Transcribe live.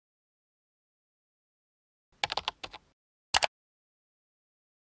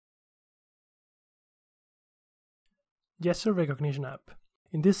Gesture recognition app.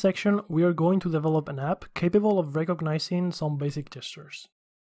 In this section, we are going to develop an app capable of recognizing some basic gestures.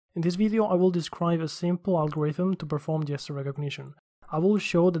 In this video, I will describe a simple algorithm to perform gesture recognition. I will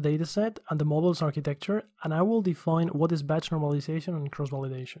show the dataset and the model's architecture, and I will define what is batch normalization and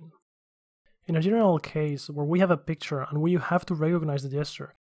cross-validation. In a general case where we have a picture and we have to recognize the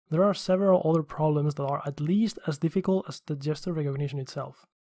gesture, there are several other problems that are at least as difficult as the gesture recognition itself.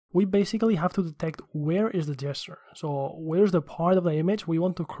 We basically have to detect where is the gesture, so where's the part of the image we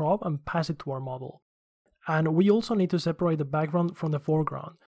want to crop and pass it to our model. And we also need to separate the background from the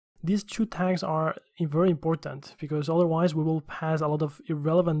foreground. These two tags are very important because otherwise we will pass a lot of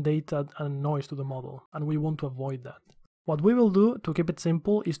irrelevant data and noise to the model, and we want to avoid that. What we will do to keep it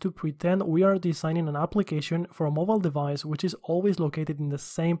simple is to pretend we are designing an application for a mobile device which is always located in the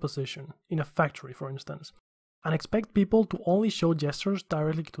same position, in a factory for instance, and expect people to only show gestures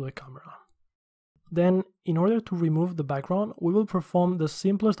directly to the camera. Then, in order to remove the background, we will perform the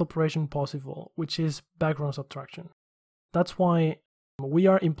simplest operation possible, which is background subtraction. That's why we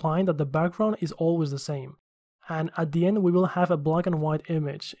are implying that the background is always the same, and at the end we will have a black and white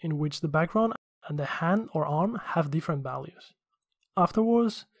image in which the background and the hand or arm have different values.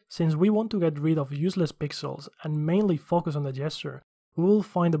 Afterwards, since we want to get rid of useless pixels and mainly focus on the gesture, we will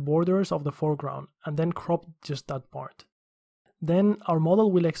find the borders of the foreground and then crop just that part. Then our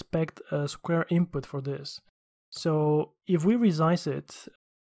model will expect a square input for this. So if we resize it,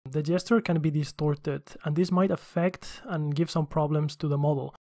 the gesture can be distorted, and this might affect and give some problems to the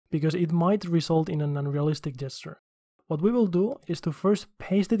model because it might result in an unrealistic gesture. What we will do is to first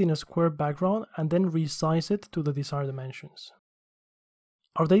paste it in a square background and then resize it to the desired dimensions.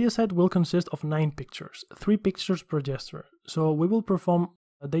 Our dataset will consist of 9 pictures, 3 pictures per gesture, so we will perform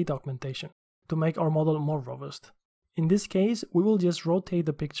a data augmentation to make our model more robust. In this case, we will just rotate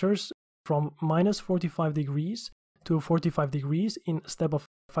the pictures from -45 degrees to 45 degrees in a step of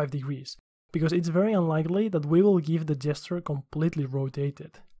 5 degrees, because it's very unlikely that we will give the gesture completely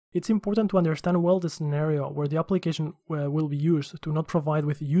rotated. It's important to understand well the scenario where the application will be used to not provide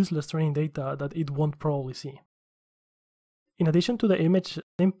with useless training data that it won't probably see. In addition to the image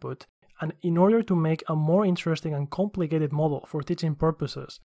input, and in order to make a more interesting and complicated model for teaching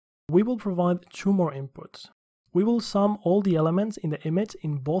purposes, we will provide 2 more inputs. We will sum all the elements in the image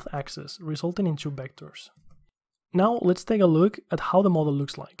in both axes, resulting in 2 vectors. Now let's take a look at how the model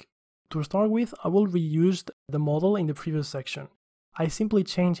looks like. To start with, I will reuse the model in the previous section. I simply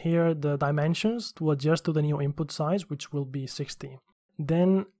change here the dimensions to adjust to the new input size, which will be 60.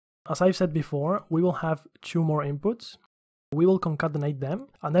 Then, as I've said before, we will have 2 more inputs. We will concatenate them,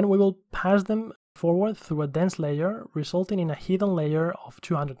 and then we will pass them forward through a dense layer, resulting in a hidden layer of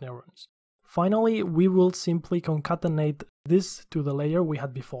 200 neurons. Finally, we will simply concatenate this to the layer we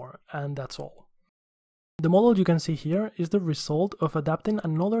had before, and that's all. The model you can see here is the result of adapting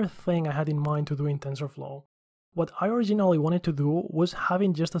another thing I had in mind to do in TensorFlow. What I originally wanted to do was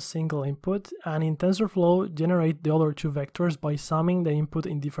having just a single input, and in TensorFlow generate the other 2 vectors by summing the input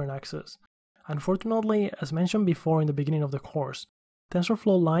in different axes. Unfortunately, as mentioned before in the beginning of the course,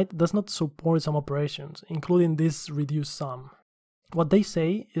 TensorFlow Lite does not support some operations, including this reduced sum. What they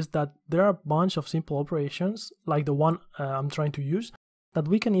say is that there are a bunch of simple operations, like the one I'm trying to use, that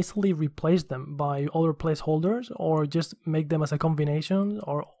we can easily replace them by other placeholders or just make them as a combination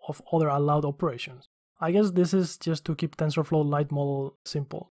of other allowed operations. I guess this is just to keep TensorFlow Lite model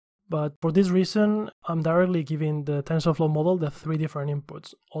simple. But for this reason, I'm directly giving the TensorFlow model the 3 different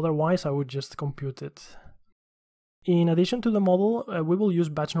inputs. Otherwise, I would just compute it. In addition to the model, we will use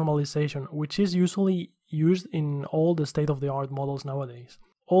batch normalization, which is usually used in all the state-of-the-art models nowadays.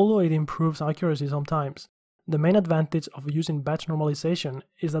 Although it improves accuracy sometimes, the main advantage of using batch normalization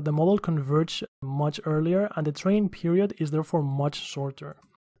is that the model converges much earlier and the training period is therefore much shorter.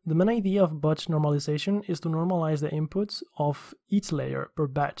 The main idea of batch normalization is to normalize the inputs of each layer per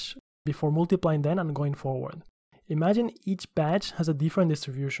batch before multiplying them and going forward. Imagine each batch has a different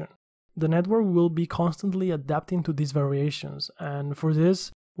distribution. The network will be constantly adapting to these variations, and for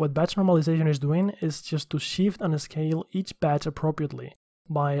this, what batch normalization is doing is just to shift and scale each batch appropriately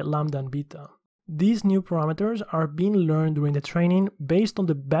by lambda and beta. These new parameters are being learned during the training based on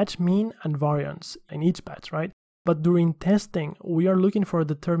the batch mean and variance in each batch, right? But during testing, we are looking for a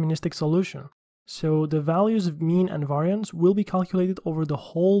deterministic solution. So the values of mean and variance will be calculated over the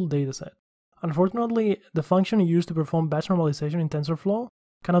whole dataset. Unfortunately, the function used to perform batch normalization in TensorFlow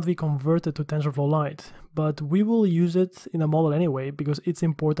cannot be converted to TensorFlow Lite, but we will use it in a model anyway because it's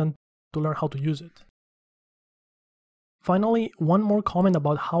important to learn how to use it. Finally, one more comment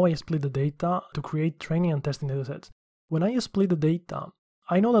about how I split the data to create training and testing datasets. When I split the data,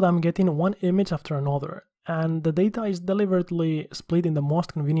 I know that I'm getting one image after another, and the data is deliberately split in the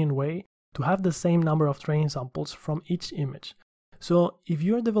most convenient way to have the same number of training samples from each image. So if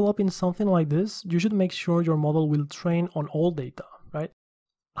you're developing something like this, you should make sure your model will train on all data, right?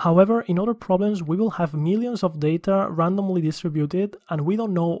 However, in other problems, we will have millions of data randomly distributed, and we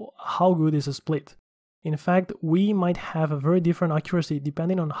don't know how good is split. In fact, we might have a very different accuracy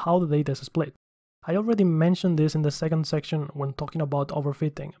depending on how the data is split. I already mentioned this in the second section when talking about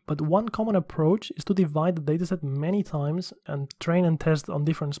overfitting, but one common approach is to divide the dataset many times and train and test on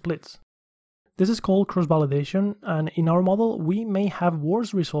different splits. This is called cross-validation, and in our model, we may have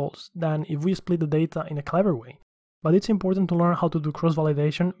worse results than if we split the data in a clever way. But it's important to learn how to do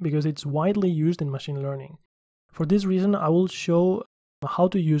cross-validation because it's widely used in machine learning. For this reason, I will show how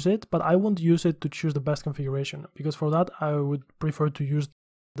to use it, but I won't use it to choose the best configuration, because for that I would prefer to use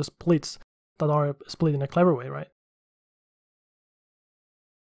the splits that are split in a clever way, right?